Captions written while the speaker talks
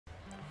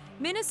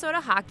Minnesota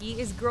hockey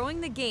is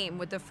growing the game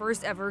with the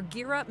first ever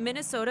Gear Up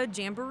Minnesota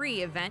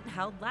Jamboree event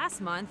held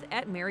last month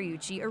at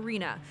Mariucci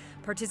Arena.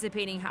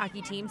 Participating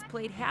hockey teams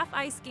played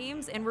half-ice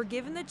games and were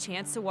given the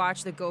chance to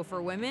watch the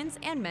Gopher women's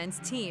and men's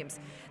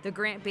teams. The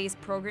grant-based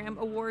program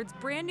awards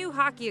brand new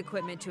hockey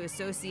equipment to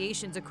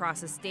associations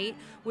across the state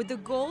with the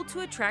goal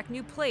to attract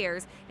new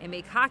players and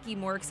make hockey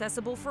more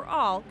accessible for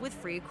all with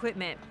free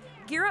equipment.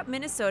 Gear Up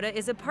Minnesota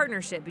is a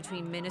partnership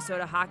between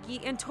Minnesota Hockey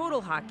and Total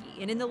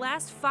Hockey, and in the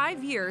last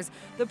 5 years,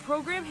 the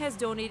program has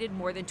donated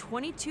more than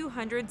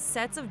 2,200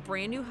 sets of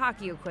brand new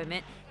hockey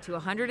equipment to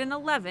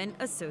 111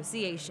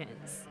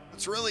 associations.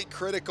 It's really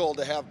critical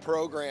to have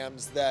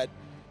programs that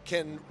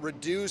can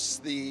reduce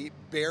the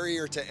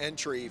barrier to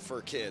entry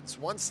for kids.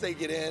 Once they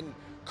get in,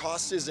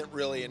 cost isn't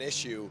really an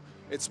issue.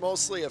 It's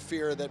mostly a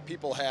fear that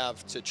people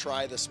have to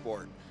try the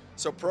sport.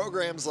 So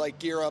programs like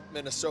Gear Up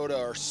Minnesota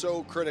are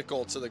so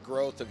critical to the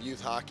growth of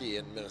youth hockey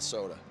in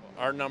Minnesota.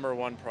 Our number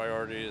one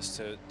priority is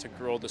to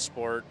grow the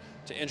sport,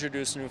 to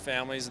introduce new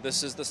families.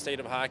 This is the state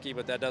of hockey,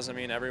 but that doesn't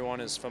mean everyone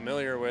is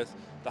familiar with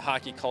the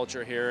hockey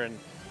culture here,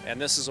 and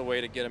this is a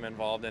way to get them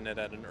involved in it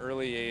at an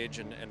early age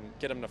and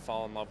get them to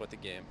fall in love with the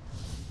game.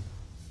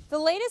 The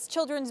latest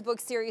children's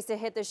book series to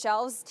hit the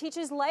shelves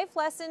teaches life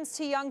lessons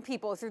to young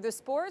people through the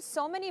sport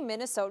so many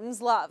Minnesotans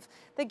love,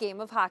 the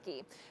game of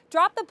hockey.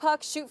 Drop the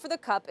Puck, Shoot for the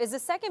Cup is the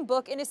second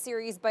book in a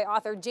series by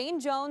author Jane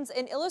Jones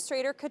and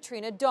illustrator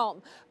Katrina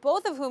Dome,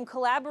 both of whom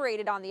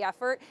collaborated on the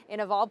effort in,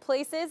 of all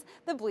places,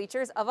 the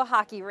bleachers of a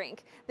hockey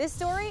rink. This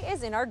story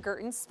is in our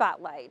Girton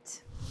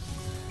Spotlight.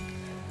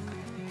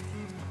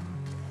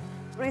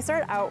 When I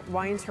started out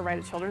wanting to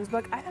write a children's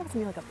book, I thought it was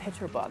going to be like a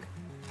picture book.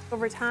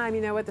 Over time,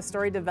 you know what, the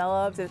story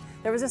developed, and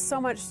there was just so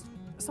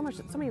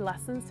many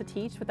lessons to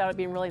teach without it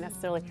being really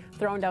necessarily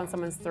thrown down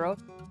someone's throat.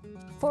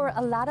 For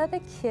a lot of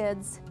the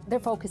kids, their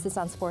focus is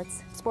on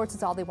sports. Sports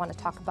is all they want to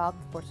talk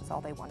about, sports is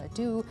all they want to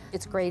do.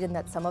 It's great in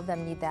that some of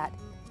them need that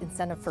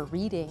incentive for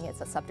reading.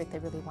 It's a subject they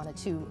really wanted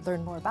to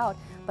learn more about,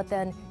 but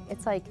then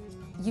it's like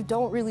you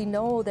don't really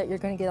know that you're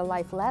going to get a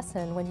life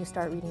lesson when you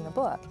start reading a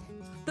book.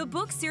 The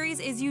book series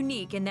is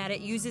unique in that it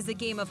uses the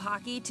game of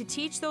hockey to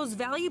teach those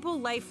valuable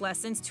life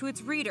lessons to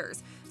its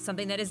readers,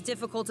 something that is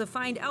difficult to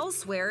find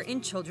elsewhere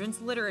in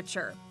children's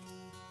literature.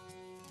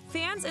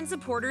 Fans and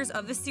supporters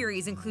of the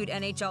series include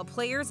NHL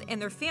players and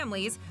their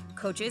families,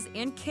 coaches,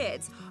 and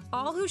kids,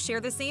 all who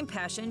share the same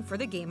passion for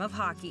the game of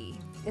hockey.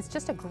 It's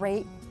just a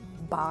great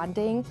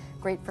bonding,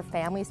 great for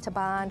families to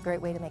bond,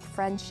 great way to make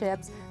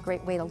friendships,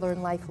 great way to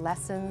learn life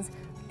lessons.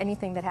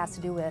 Anything that has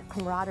to do with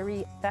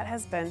camaraderie. That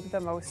has been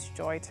the most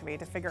joy to me,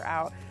 to figure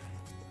out,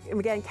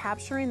 again,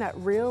 capturing that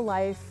real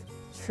life,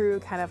 true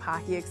kind of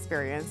hockey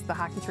experience, the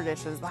hockey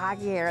traditions, the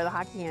hockey hair, the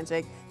hockey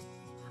handshake.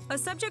 A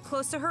subject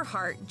close to her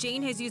heart,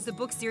 Jane has used the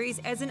book series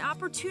as an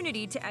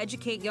opportunity to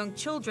educate young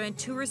children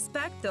to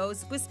respect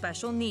those with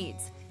special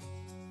needs.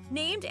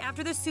 Named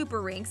after the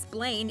Super Rinks,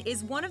 Blaine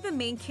is one of the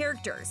main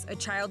characters, a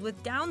child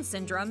with Down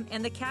syndrome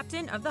and the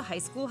captain of the high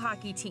school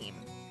hockey team.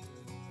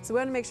 So we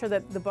wanted to make sure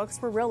that the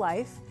books were real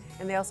life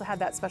and they also had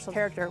that special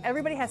character.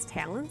 Everybody has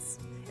talents,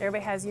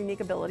 everybody has unique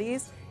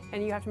abilities,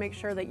 and you have to make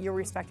sure that you're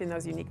respecting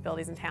those unique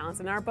abilities and talents.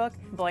 In our book,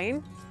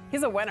 Blaine,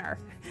 he's a winner.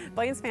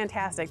 Blaine's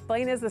fantastic.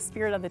 Blaine is the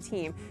spirit of the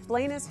team.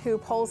 Blaine is who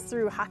pulls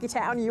through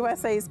Hockeytown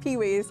USA's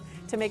Pee-wees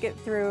to make it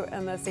through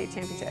in the state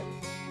championship.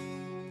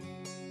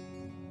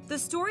 The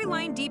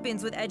storyline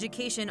deepens with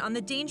education on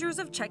the dangers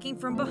of checking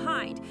from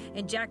behind,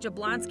 and Jack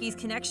Jablonski's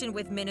connection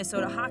with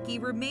Minnesota hockey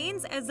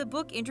remains as the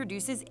book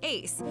introduces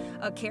Ace,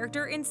 a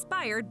character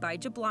inspired by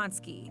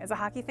Jablonski. As a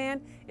hockey fan,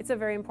 it's a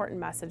very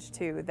important message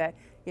too, that,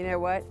 you know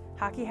what,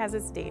 hockey has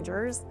its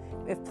dangers.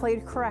 If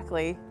played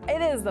correctly,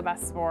 it is the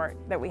best sport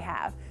that we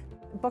have.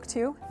 Book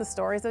 2, the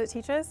stories that it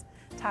teaches,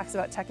 talks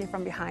about checking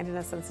from behind in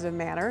a sensitive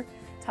manner,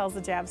 tells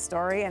the Jab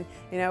story and,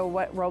 you know,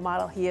 what role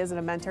model he is and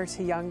a mentor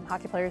to young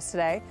hockey players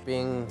today.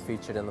 Being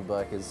featured in the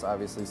book is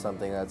obviously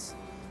something that's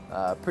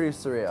pretty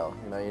surreal.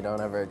 You know, you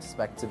don't ever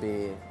expect to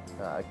be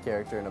a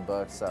character in a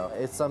book, so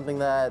it's something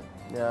that,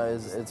 you know,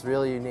 it's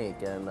really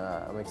unique, and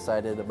I'm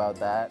excited about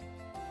that.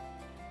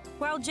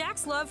 While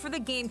Jack's love for the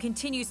game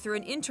continues through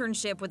an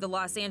internship with the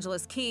Los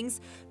Angeles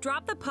Kings,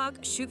 Drop the Puck,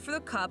 Shoot for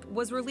the Cup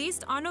was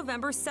released on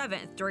November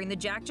 7th during the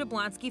Jack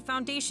Jablonski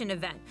Foundation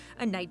event,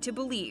 A Night to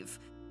Believe.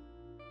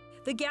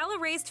 The gala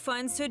raised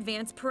funds to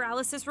advance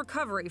paralysis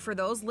recovery for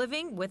those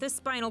living with a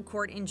spinal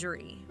cord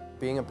injury.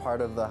 Being a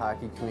part of the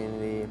hockey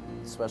community,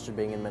 especially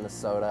being in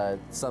Minnesota,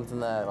 it's something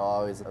that I'll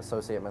always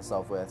associate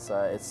myself with.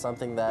 It's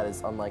something that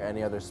is unlike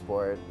any other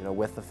sport. You know,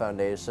 with the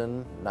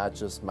foundation, not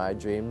just my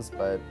dreams,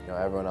 but, you know,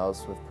 everyone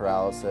else with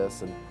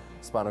paralysis and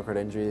spinal cord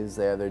injuries,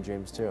 they have their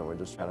dreams too, and we're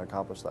just trying to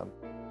accomplish them.